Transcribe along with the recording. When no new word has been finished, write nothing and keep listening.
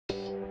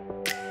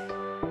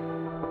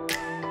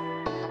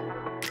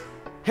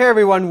Hey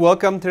everyone,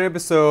 welcome to an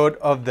episode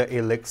of the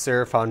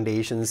Elixir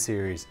Foundation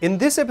series. In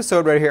this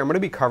episode right here, I'm going to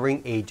be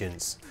covering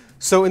agents.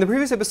 So in the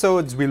previous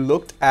episodes, we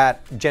looked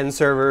at gen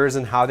servers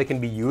and how they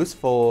can be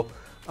useful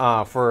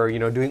for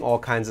doing all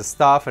kinds of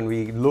stuff, and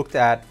we looked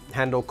at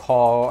handle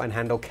call and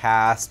handle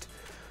cast,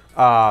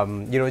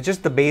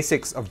 just the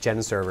basics of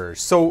gen servers.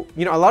 So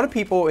a lot of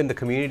people in the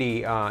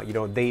community,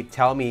 they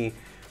tell me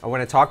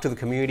when I talk to the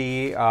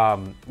community,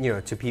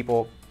 to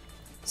people.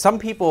 Some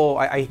people,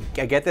 I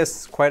get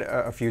this quite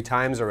a few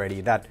times already,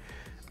 that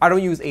I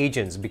don't use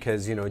agents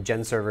because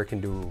gen server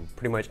can do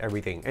pretty much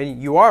everything, and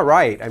you are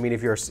right. I mean,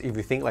 if you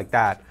think like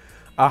that.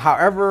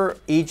 However,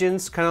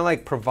 agents kind of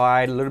like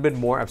provide a little bit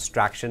more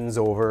abstractions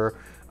over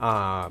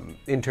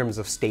in terms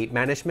of state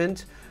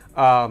management.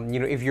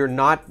 If you're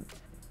not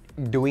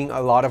doing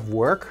a lot of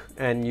work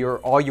and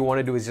all you want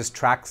to do is just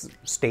track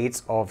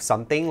states of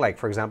something, like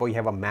for example, you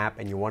have a map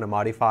and you want to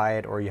modify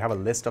it, or you have a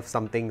list of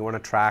something you want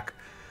to track.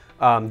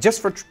 Just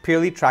for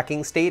purely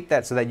tracking state,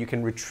 so that you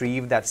can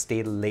retrieve that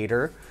state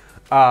later.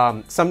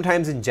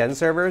 Sometimes in gen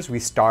servers, we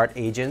start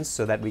agents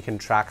so that we can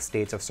track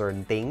states of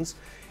certain things.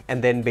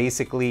 And then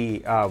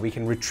basically, we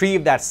can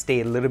retrieve that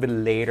state a little bit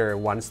later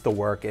once the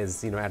work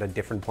is at a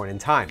different point in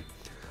time.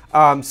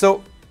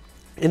 So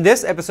in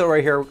this episode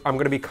right here, I'm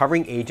going to be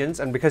covering agents.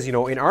 And because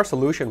in our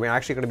solution, we're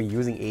actually going to be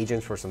using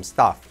agents for some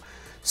stuff.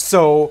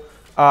 So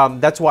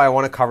that's why I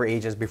want to cover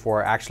agents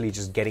before actually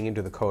just getting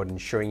into the code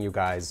and showing you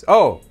guys,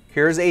 oh,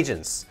 here's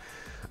agents.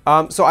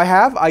 So I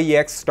have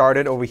IEX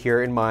started over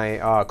here in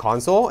my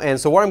console. And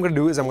so what I'm going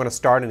to do is I'm going to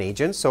start an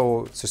agent.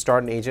 So to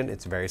start an agent,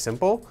 it's very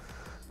simple.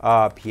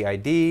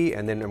 PID,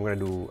 and then I'm going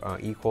to do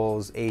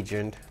equals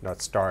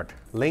agent.start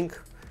link.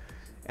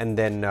 And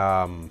then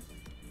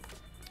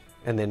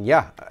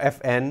yeah,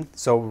 FN.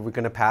 So we're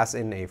going to pass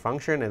in a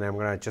function, and I'm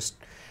going to just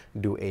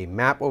do a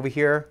map over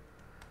here.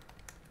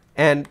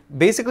 And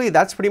basically,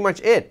 that's pretty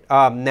much it.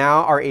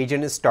 Now our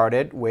agent is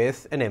started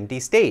with an empty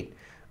state.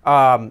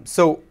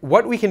 So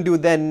what we can do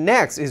then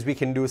next is we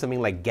can do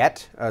something like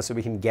get. So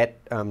we can get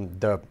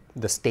the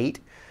state.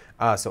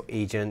 So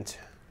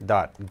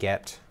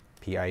agent.get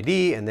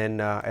PID, and then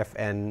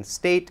FN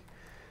state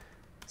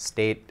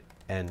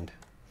end.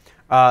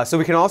 So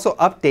we can also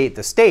update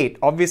the state,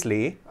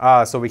 obviously.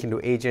 So we can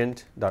do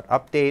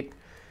agent.update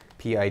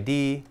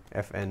PID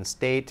FN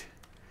state.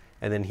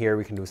 And then here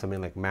we can do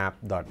something like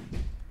map.merge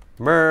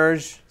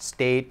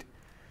state,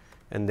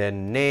 and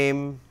then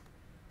name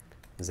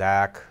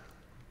Zach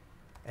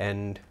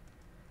end.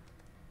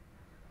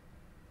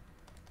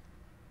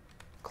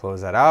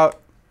 Close that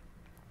out.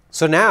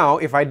 So now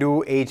if I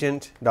do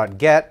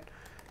agent.get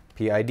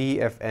PID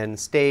FN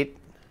state,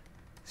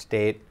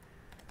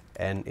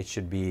 and it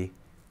should be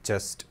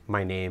just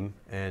my name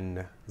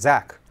and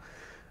Zach.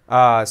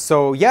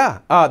 So yeah,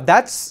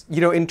 that's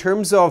in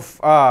terms of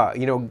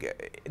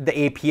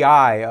the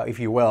API, if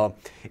you will,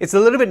 it's a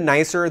little bit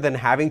nicer than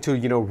having to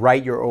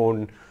write your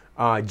own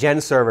gen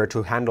server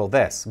to handle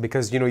this,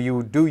 because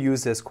you do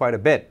use this quite a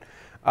bit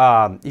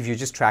if you're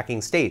just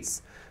tracking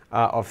states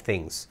of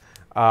things.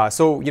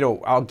 So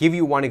I'll give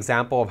you one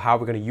example of how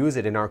we're going to use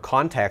it in our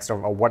context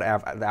of what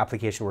the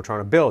application we're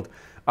trying to build.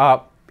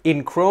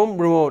 In Chrome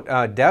Remote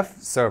Dev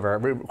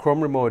Server,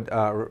 Chrome Remote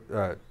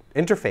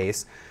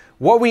Interface,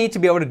 what we need to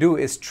be able to do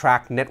is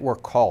track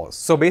network calls.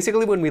 So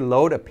basically, when we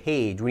load a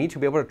page, we need to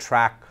be able to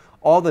track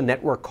all the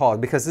network calls,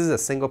 because this is a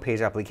single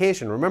page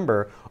application.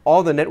 Remember,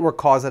 all the network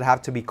calls that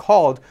have to be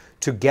called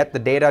to get the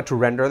data to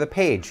render the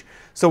page.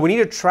 So we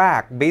need to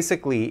track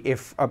basically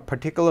if a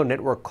particular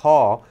network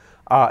call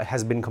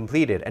has been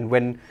completed. And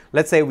when,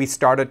 let's say we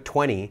started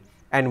 20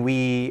 and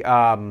we,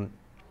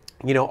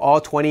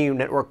 all 20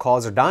 network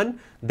calls are done,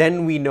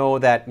 then we know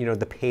that,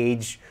 the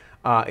page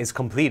is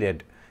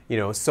completed.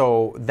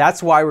 So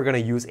that's why we're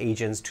going to use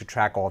agents to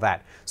track all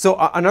that. So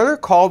another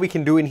call we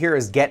can do in here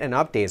is get and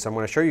update. So I'm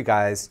going to show you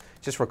guys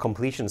just for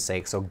completion's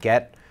sake. So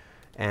get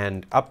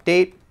and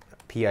update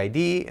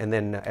PID, and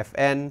then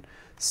FN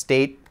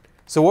state.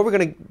 So what we're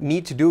going to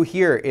need to do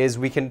here is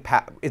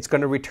it's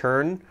going to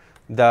return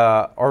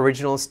the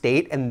original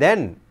state, and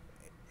then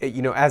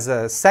as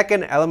a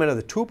second element of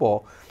the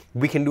tuple,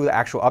 we can do the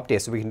actual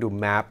update. So we can do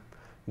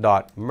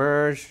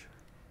map.merge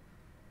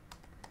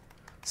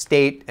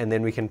state, and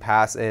then we can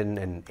pass in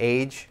an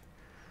age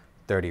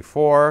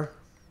 34,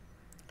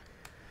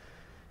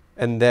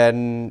 and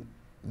then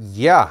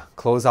yeah,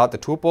 close out the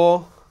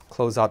tuple,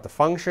 close out the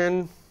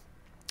function,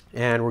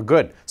 and we're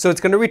good. So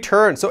it's going to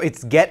return. So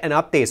it's get and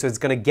update. So it's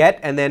going to get,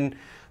 and then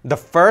the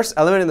first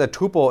element in the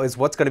tuple is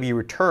what's going to be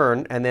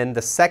returned, and then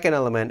the second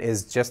element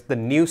is just the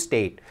new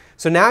state.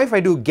 So now if I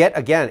do get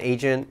again,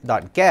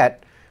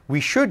 agent.get, we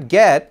should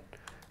get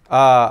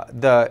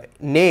the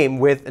name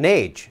with an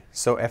age.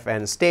 So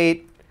FN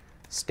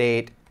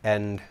state,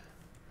 and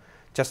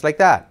just like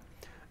that.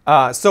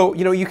 So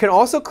you can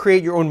also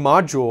create your own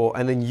module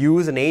and then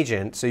use an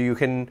agent. So you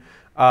can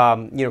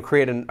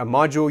create a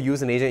module,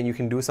 use an agent, and you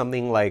can do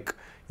something like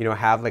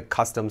have like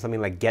custom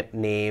something like get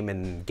name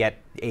and get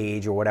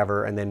age or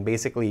whatever, and then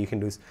basically you can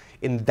do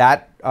in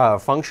that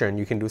function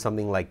you can do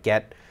something like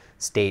get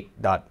state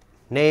dot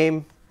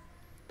name,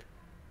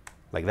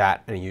 like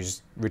that, and you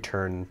just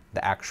return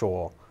the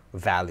actual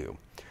value.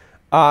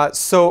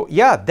 So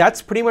yeah,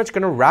 that's pretty much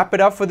gonna wrap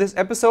it up for this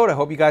episode. I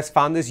hope you guys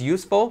found this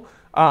useful.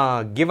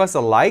 Give us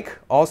a like.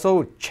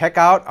 Also, check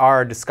out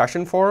our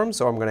discussion forum.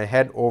 So I'm gonna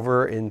head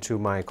over into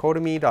my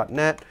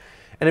codemy.net.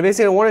 And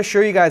basically, I want to show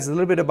you guys a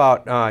little bit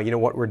about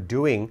what we're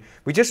doing.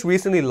 We just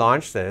recently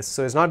launched this,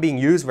 so it's not being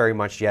used very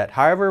much yet.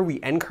 However, we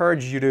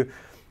encourage you to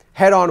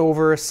head on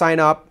over, sign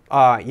up,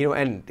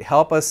 and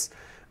help us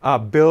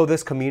build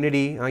this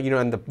community.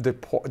 And the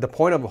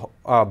point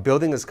of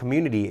building this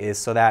community is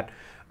so that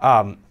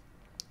I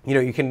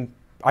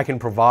can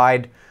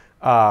provide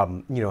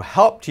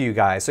help to you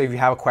guys. So if you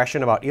have a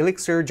question about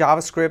Elixir,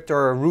 JavaScript,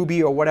 or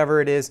Ruby, or whatever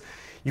it is,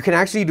 you can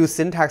actually do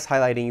syntax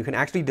highlighting. You can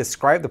actually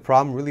describe the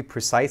problem really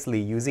precisely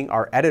using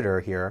our editor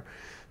here.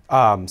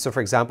 So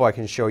for example, I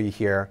can show you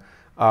here.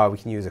 We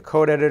can use a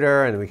code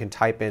editor, and we can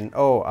type in,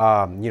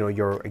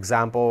 your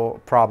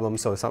example problem.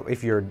 So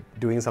if you're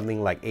doing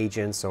something like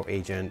agent, so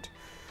agent.get,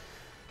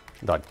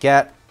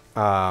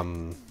 PID,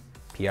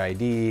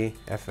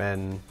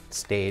 FN,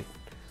 state,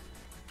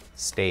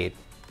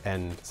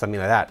 and something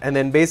like that. And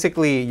then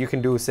basically, you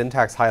can do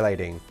syntax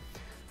highlighting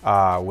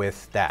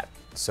with that.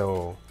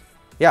 So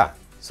yeah.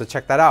 So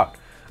check that out.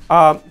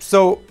 I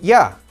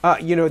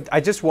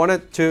just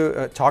wanted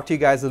to talk to you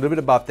guys a little bit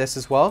about this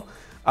as well.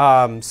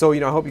 I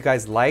hope you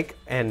guys like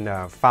and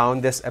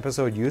found this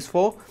episode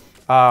useful.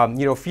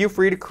 Feel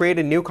free to create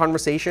a new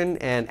conversation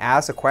and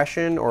ask a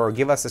question or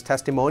give us a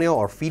testimonial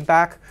or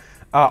feedback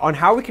on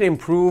how we can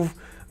improve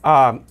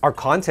our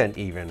content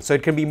even, so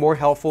it can be more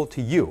helpful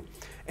to you.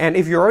 And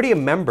if you're already a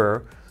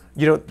member,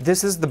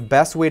 this is the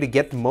best way to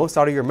get the most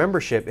out of your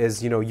membership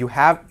is, you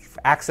have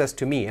access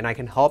to me and I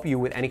can help you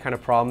with any kind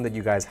of problem that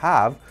you guys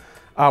have.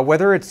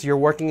 Whether it's you're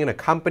working in a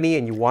company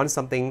and you want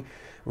something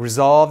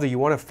resolved or you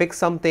want to fix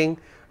something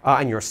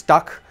and you're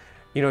stuck,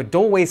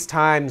 don't waste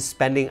time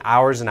spending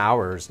hours and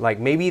hours. Like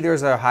maybe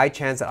there's a high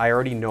chance that I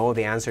already know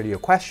the answer to your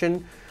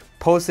question.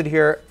 Post it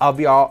here. I'll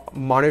be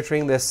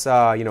monitoring this,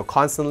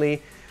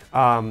 constantly.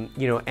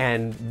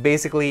 And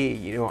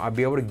basically, I'll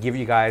be able to give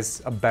you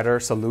guys a better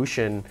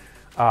solution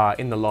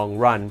in the long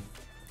run.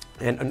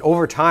 And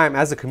over time,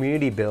 as the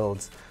community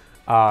builds,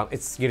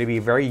 it's going to be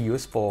very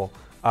useful,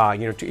 if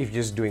you're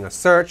just doing a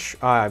search,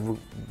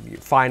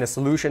 find a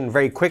solution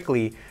very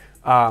quickly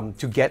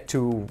to get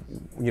to,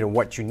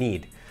 what you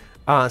need.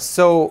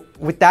 So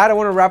with that, I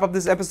want to wrap up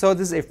this episode.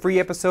 This is a free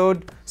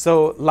episode.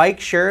 So like,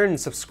 share, and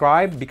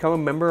subscribe. Become a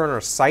member on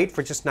our site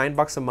for just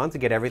 $9 a month to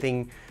get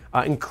everything,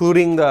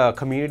 including the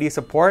community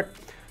support.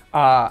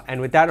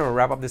 And with that, I'm going to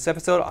wrap up this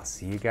episode. I'll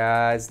see you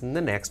guys in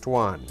the next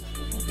one.